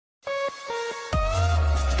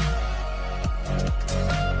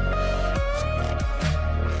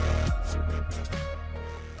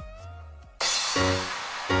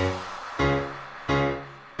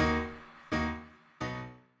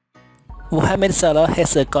Mohamed Salah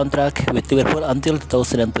has a contract with Liverpool until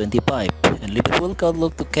 2025, and Liverpool could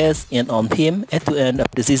look to cash in on him at the end of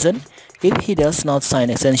the season if he does not sign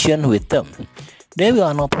extension with them. They will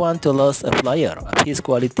not want to lose a player of his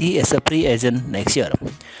quality as a free agent next year.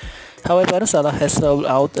 However, Salah has ruled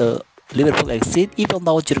out a Liverpool exit even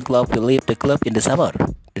though Jurgen Klopp will leave the club in the summer.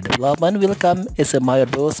 The development will come as a major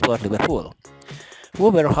boost for Liverpool, who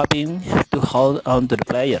were hoping to hold on to the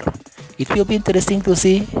player. It will be interesting to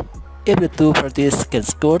see if the two parties can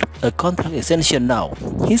score a contract extension now.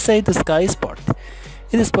 He said to Sky Sport,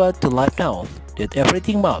 "It is brought to life now that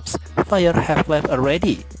everything moves. Players have left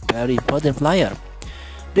already. Very important player.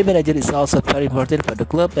 The manager is also very important for the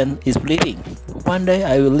club and is believing, one day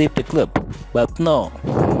I will leave the club, but no."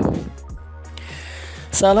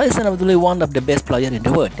 Salah is undoubtedly one of the best players in the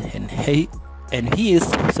world, and he is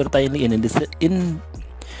certainly an indispensable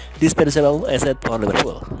asset for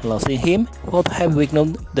Liverpool. Losing him would have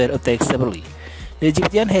weakened their attack severely. The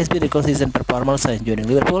Egyptian has been a consistent performer since joining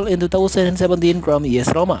Liverpool in 2017 from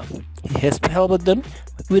AS Roma. He has helped them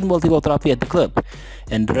win multiple trophies at the club,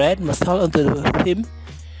 and the Red must hold on to him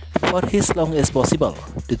for as long as possible.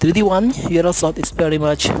 The 31-year-old South is very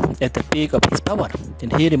much at the peak of his power,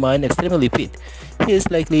 and he remains extremely fit. He is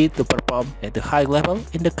likely to perform at a high level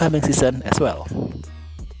in the coming season as well.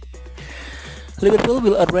 Liverpool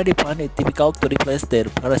will already find it difficult to replace their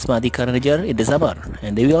charismatic manager in the summer,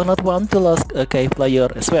 and they will not want to lose a key player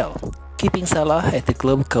as well. Keeping Salah at the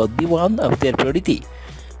club could be one of their priority.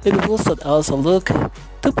 Liverpool should also look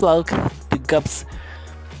to plug the gaps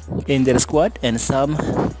in their squad and some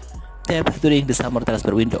depth during the summer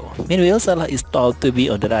transfer window. Meanwhile, Salah is thought to be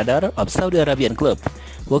on the radar of Saudi Arabian club,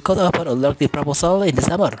 who could offer a lucrative proposal in the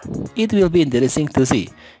summer. It will be interesting to see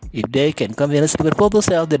if they can convince Liverpool to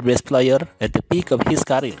sell their best player at the peak of his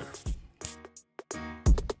career.